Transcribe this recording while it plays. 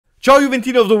Ciao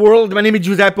Juventini of the world, my name is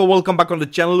Giuseppe, welcome back on the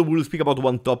channel. We'll speak about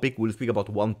one topic, we'll speak about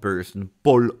one person,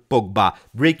 Paul Pogba.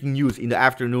 Breaking news in the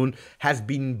afternoon, has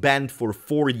been banned for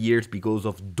 4 years because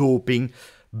of doping.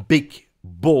 Big,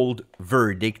 bold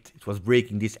verdict. It was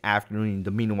breaking this afternoon. In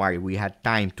the meanwhile, we had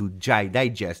time to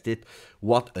digest it.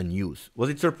 What a news.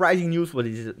 Was it surprising news? What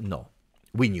is it? No.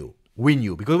 We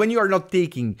knew. Because when you are not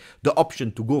taking the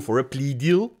option to go for a plea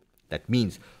deal, that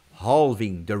means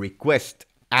halving the request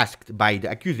asked by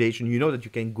the accusation, you know that you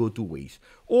can go two ways.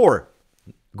 Or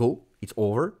go, it's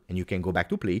over, and you can go back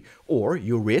to play. Or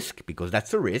you risk, because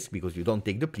that's a risk, because you don't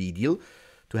take the plea deal,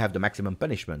 to have the maximum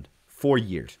punishment. 4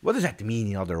 years. What does that mean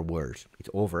in other words? It's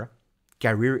over.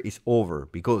 Career is over.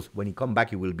 Because when you come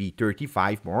back, you will be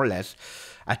 35, more or less.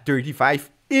 At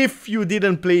 35, if you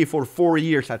didn't play for 4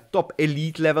 years at top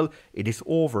elite level, it is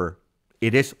over.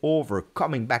 It is over.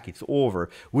 Coming back, it's over.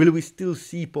 Will we still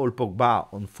see Paul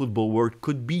Pogba on football world?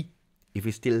 Could be, if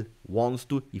he still wants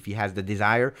to, if he has the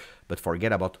desire. But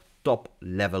forget about top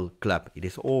level club. It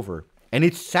is over. And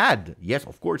it's sad. Yes,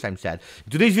 of course I'm sad. In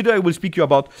today's video, I will speak to you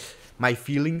about my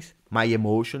feelings, my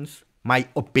emotions, my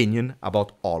opinion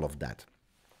about all of that.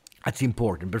 That's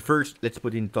important. But first, let's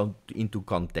put it into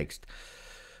context.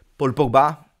 Paul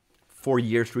Pogba, 4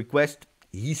 years request.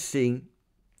 He's saying,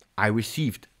 I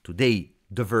received today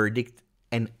the verdict,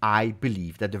 and I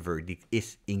believe that the verdict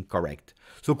is incorrect.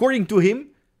 So according to him,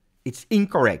 it's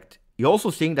incorrect. He's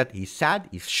also saying that he's sad,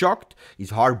 he's shocked,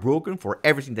 he's heartbroken for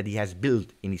everything that he has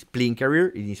built in his playing career,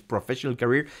 in his professional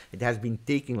career. It has been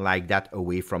taken like that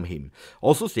away from him.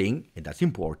 Also saying, and that's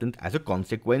important, as a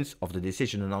consequence of the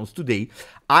decision announced today,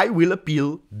 I will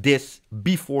appeal this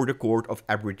before the Court of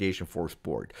Arbitration for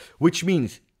Sport, which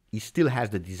means he still has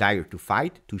the desire to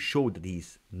fight, to show that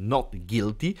he's not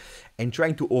guilty, and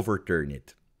trying to overturn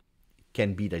it. It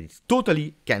can be that it's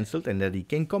totally cancelled and that he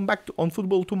can come back on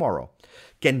football tomorrow.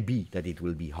 Can be that it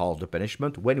will be half the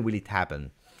punishment. When will it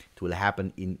happen? It will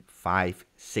happen in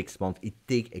 5-6 months. It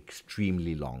takes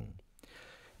extremely long.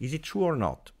 Is it true or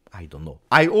not? I don't know.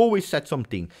 I always said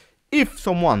something. If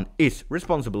someone is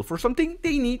responsible for something,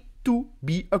 they need to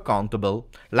be accountable.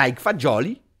 Like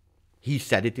Fagioli. He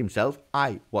said it himself,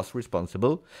 I was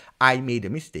responsible, I made a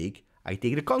mistake, I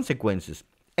take the consequences.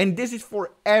 And this is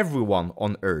for everyone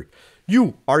on earth.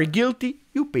 You are guilty,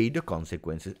 you pay the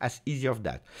consequences, as easy as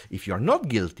that. If you're not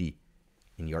guilty,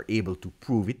 and you're able to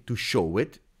prove it, to show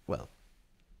it, well,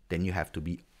 then you have to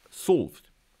be solved.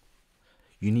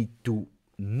 You need to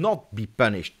not be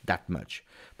punished that much.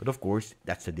 But of course,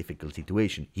 that's a difficult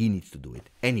situation. He needs to do it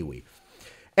anyway.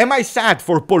 Am I sad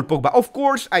for Paul Pogba? Of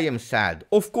course I am sad.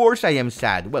 Of course I am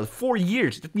sad. Well, 4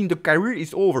 years, that means the career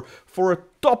is over. For a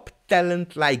top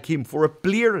talent like him, for a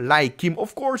player like him,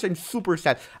 of course I'm super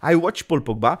sad. I watched Paul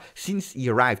Pogba since he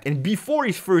arrived. And before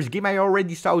his first game, I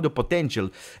already saw the potential.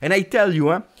 And I tell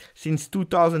you, since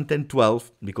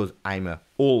 2012, because I'm an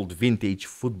old vintage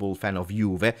football fan of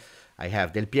Juve, I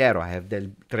have Del Piero, I have Del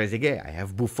Trezeguet, I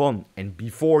have Buffon, and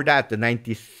before that, the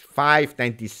 95,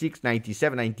 96,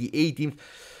 97, 98 teams,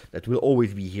 that will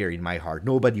always be here in my heart.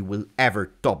 Nobody will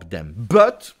ever top them.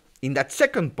 But in that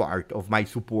second part of my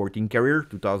supporting career,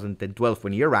 2012,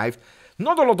 when he arrived,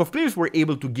 not a lot of players were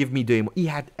able to give me the... He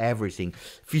had everything.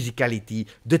 Physicality,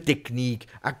 the technique,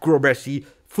 acrobacy,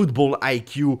 football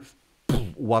IQ.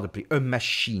 What a player. A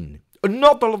machine.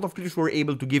 Not a lot of players were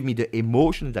able to give me the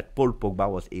emotions that Paul Pogba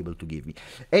was able to give me.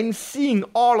 And seeing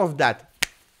all of that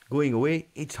going away,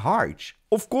 it's harsh.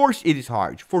 Of course it is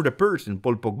harsh for the person,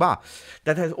 Paul Pogba,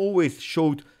 that has always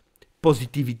showed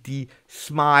positivity,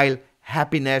 smile,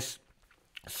 happiness,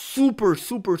 super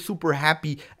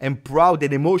happy and proud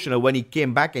and emotional when he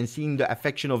came back and seeing the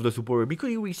affection of the supporters, because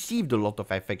he received a lot of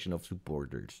affection of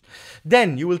supporters.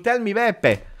 Then you will tell me,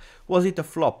 Beppe, was it a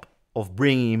flop of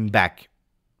bringing him back?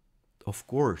 Of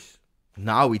course.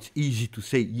 Now it's easy to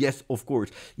say, yes, of course.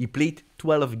 He played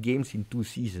 12 games in 2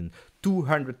 seasons,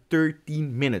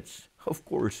 213 minutes. Of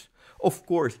course,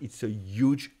 it's a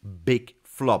huge, big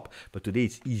flop. But today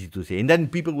it's easy to say. And then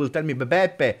people will tell me,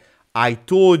 Beppe, I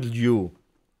told you.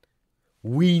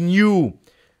 We knew.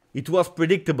 It was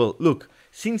predictable. Look,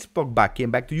 since Pogba came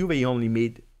back to Juve, he only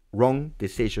made wrong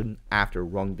decision after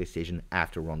wrong decision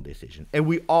after wrong decision. And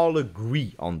we all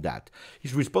agree on that.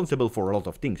 He's responsible for a lot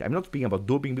of things. I'm not speaking about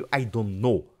doping. I don't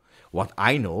know. What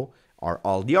I know are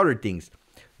all the other things.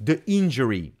 The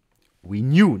injury. We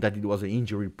knew that it was an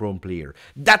injury-prone player.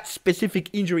 That specific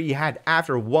injury he had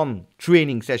after one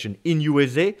training session in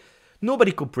USA,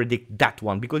 nobody could predict that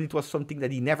one because it was something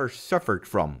that he never suffered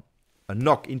from. A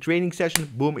knock in training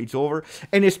session, boom, it's over.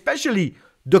 And especially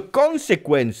the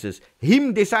consequences,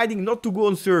 him deciding not to go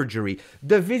on surgery,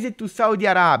 the visit to Saudi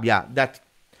Arabia, that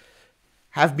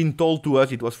have been told to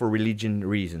us it was for religion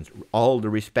reasons, all the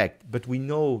respect. But we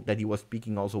know that he was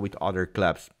speaking also with other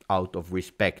clubs out of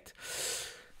respect.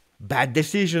 Bad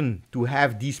decision to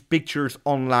have these pictures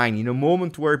online in a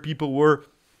moment where people were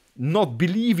not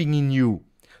believing in you.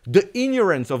 The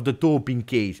ignorance of the doping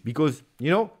case, because,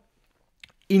 you know,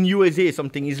 in USA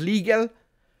something is legal,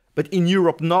 but in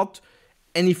Europe not.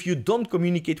 And if you don't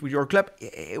communicate with your club,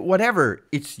 whatever,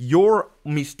 it's your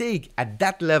mistake at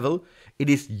that level. It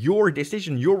is your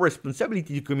decision, your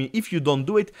responsibility to communicate. If you don't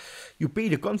do it, you pay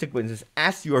the consequences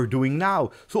as you are doing now.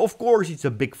 So of course it's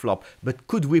a big flop. But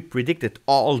could we predict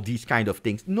all these kind of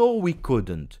things? No, we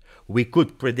couldn't. We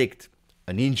could predict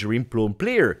an injury-prone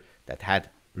player that had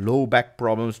low back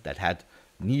problems, that had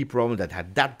knee problems, that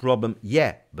had that problem.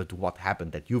 Yeah, but what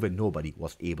happened at Juve, nobody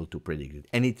was able to predict it.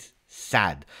 And it's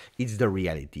sad. It's the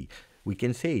reality. We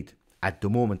can say it at the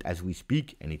moment as we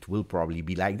speak, and it will probably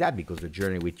be like that because the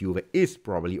journey with Juve is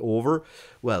probably over.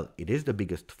 Well, it is the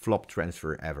biggest flop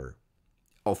transfer ever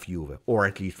of Juve, or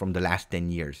at least from the last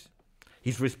 10 years.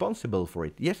 He's responsible for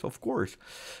it. Yes, of course.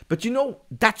 But you know,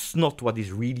 that's not what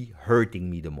is really hurting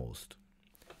me the most.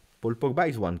 Paul Pogba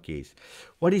is one case.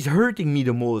 What is hurting me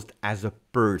the most as a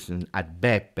person, at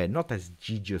Beppe, not as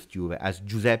GJustjuve, as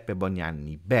Giuseppe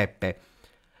Bognanni, Beppe,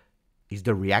 is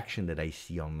the reaction that I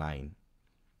see online.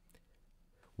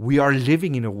 We are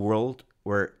living in a world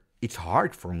where it's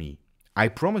hard for me. I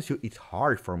promise you it's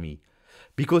hard for me.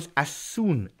 Because as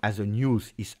soon as a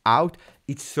news is out,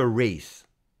 it's a race.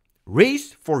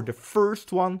 Race for the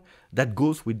first one that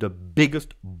goes with the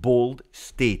biggest bold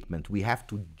statement. We have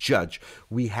to judge.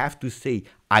 We have to say,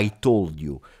 I told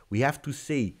you. We have to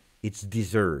say, it's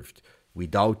deserved.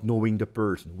 Without knowing the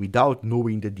person, without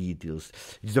knowing the details.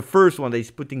 It's the first one that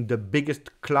is putting the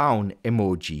biggest clown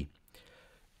emoji.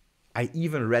 I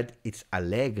even read it's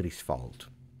Allegri's fault.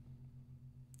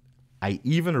 I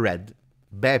even read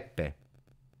Beppe.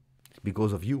 It's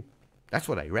because of you. That's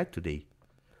what I read today.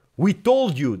 We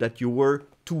told you that you were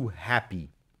too happy.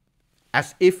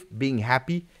 As if being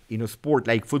happy in a sport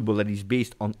like football that is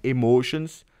based on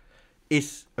emotions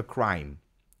is a crime.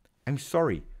 I'm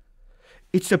sorry.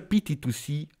 It's a pity to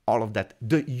see all of that.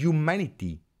 The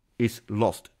humanity is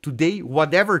lost. Today,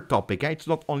 whatever topic, it's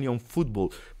not only on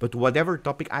football, but whatever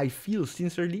topic, I feel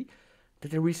sincerely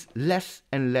that there is less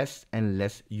and less and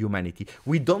less humanity.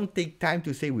 We don't take time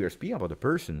to say we are speaking about a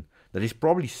person that is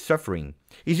probably suffering.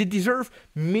 Is it deserved?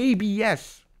 Maybe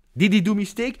yes. Did he do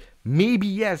mistake? Maybe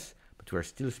yes. But we are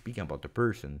still speaking about the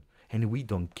person. And we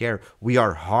don't care. We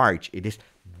are harsh. It is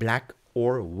black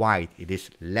or white. It is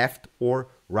left or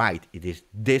right. It is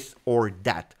this or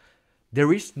that.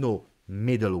 There is no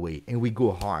middle way. And we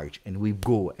go hard. And we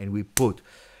go and we put.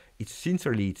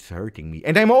 Sincerely, it's hurting me.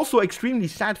 And I'm also extremely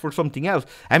sad for something else.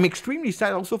 I'm extremely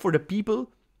sad also for the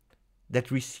people that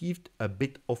received a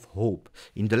bit of hope.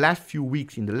 In the last few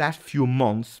weeks, in the last few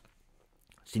months,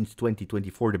 since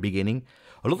 2024, the beginning,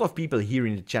 a lot of people here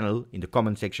in the channel, in the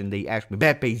comment section, they ask me,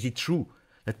 Beppe, is it true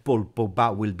that Paul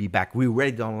Pogba will be back? We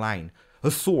read it online. A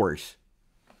source.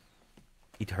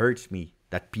 It hurts me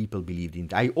that people believed in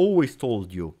it. I always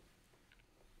told you,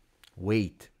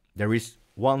 wait, there is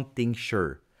one thing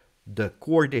sure. The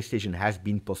core decision has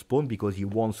been postponed because he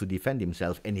wants to defend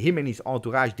himself. And him and his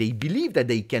entourage, they believe that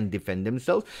they can defend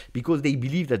themselves because they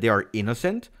believe that they are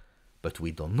innocent. But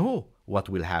we don't know what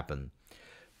will happen.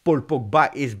 Paul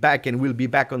Pogba is back and will be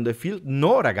back on the field?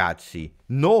 No, ragazzi.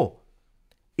 No.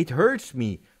 It hurts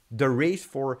me. The race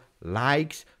for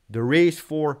likes, the race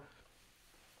for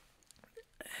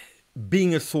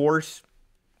being a source.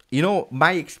 You know,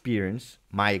 my experience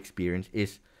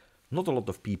is not a lot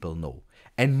of people know.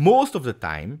 And most of the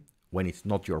time, when it's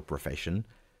not your profession,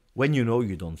 when you know,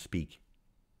 you don't speak.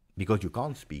 Because you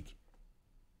can't speak.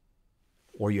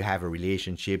 Or you have a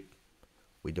relationship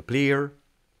with the player,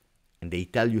 and they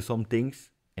tell you some things,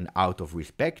 and out of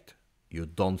respect, you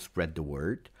don't spread the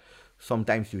word.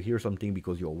 Sometimes you hear something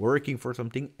because you're working for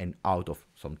something, and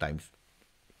sometimes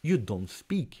you don't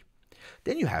speak.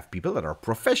 Then you have people that are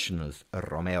professionals.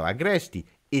 Romeo Agresti,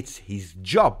 it's his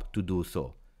job to do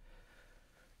so.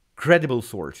 Credible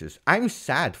sources. I'm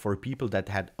sad for people that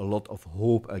had a lot of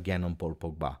hope again on Paul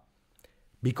Pogba.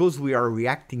 Because we are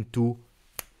reacting to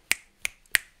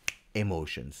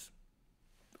emotions.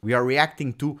 We are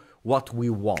reacting to what we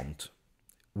want.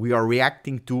 We are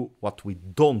reacting to what we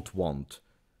don't want.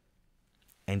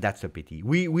 And that's a pity.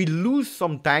 We lose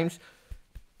sometimes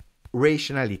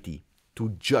rationality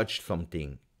to judge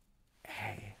something.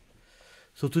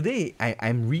 So today,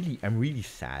 I'm really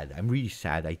sad. I'm really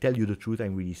sad. I tell you the truth,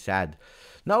 I'm really sad.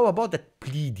 Now about that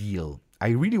plea deal. I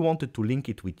really wanted to link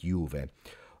it with Juve.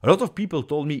 A lot of people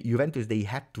told me Juventus, they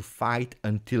had to fight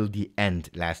until the end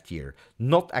last year,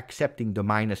 not accepting the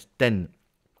minus 10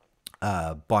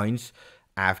 points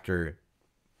after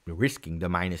risking the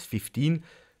minus 15,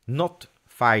 not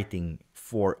fighting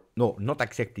for, no, not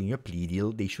accepting a plea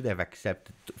deal. They should have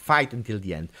accepted, fight until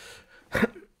the end.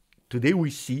 Today we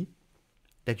see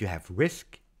that you have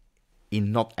risk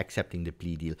in not accepting the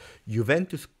plea deal.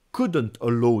 Juventus couldn't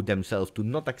allow themselves to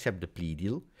not accept the plea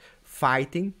deal,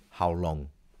 fighting how long?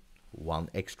 1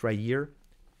 extra year,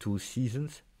 2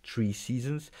 seasons, 3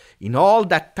 seasons. In all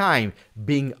that time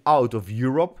being out of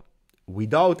Europe,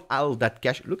 without all that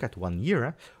cash, look at 1 year,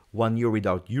 huh? 1 year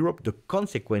without Europe, the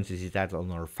consequences is that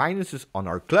on our finances, on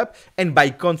our club, and by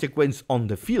consequence on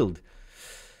the field.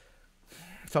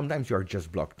 Sometimes you are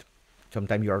just blocked.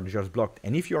 Sometimes you are just blocked.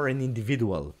 And if you are an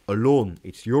individual, alone,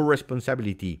 it's your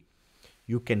responsibility.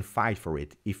 You can fight for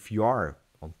it. If you are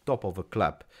on top of a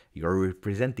club, you're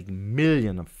representing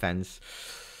millions of fans,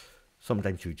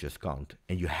 sometimes you just can't.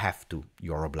 And you have to.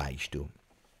 You're obliged to.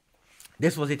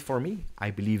 This was it for me.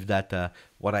 I believe that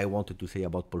what I wanted to say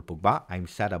about Paul Pogba, I'm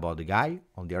sad about the guy.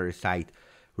 On the other side,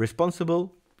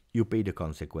 responsible, you pay the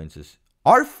consequences.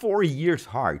 Are 4 years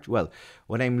hard? Well,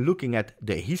 when I'm looking at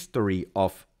the history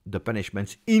of the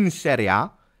punishments in Serie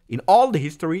A, in all the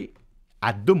history,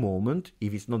 at the moment,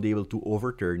 if it's not able to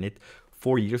overturn it,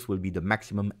 4 years will be the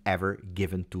maximum ever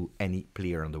given to any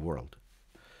player in the world.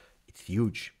 It's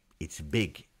huge. It's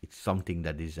big. It's something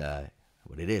that is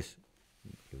what it is.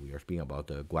 We are speaking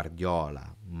about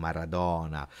Guardiola,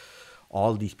 Maradona,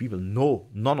 all these people. No,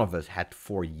 none of us had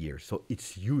 4 years. So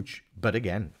it's huge. But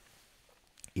again,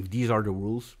 if these are the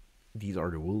rules, these are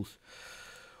the rules.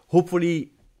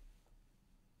 Hopefully,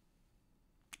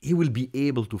 he will be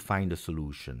able to find a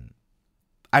solution.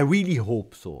 I really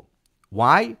hope so.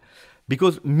 Why?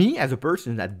 Because me as a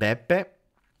person at Beppe,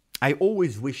 I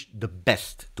always wish the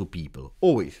best to people.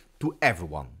 Always. To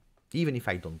everyone. Even if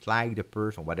I don't like the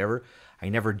person or whatever, I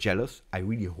never jealous. I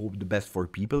really hope the best for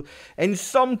people. And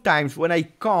sometimes when I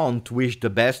can't wish the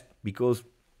best because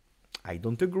I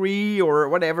don't agree or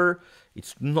whatever,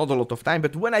 it's not a lot of time.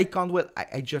 But when I can't, well,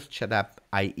 I just shut up.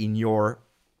 I ignore.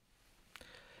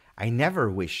 I never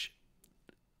wish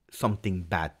something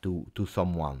bad to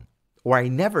someone. Or I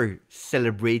never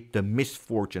celebrate the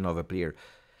misfortune of a player.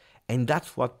 And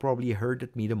that's what probably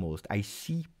hurted me the most. I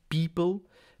see people,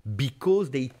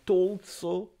 because they told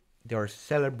so, they are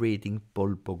celebrating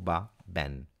Paul Pogba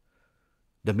ban.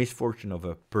 The misfortune of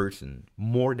a person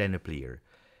more than a player.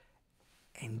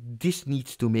 And this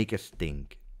needs to make us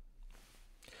think.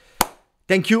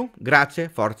 Thank you, grazie,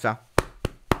 forza,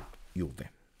 Juve.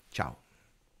 Ciao.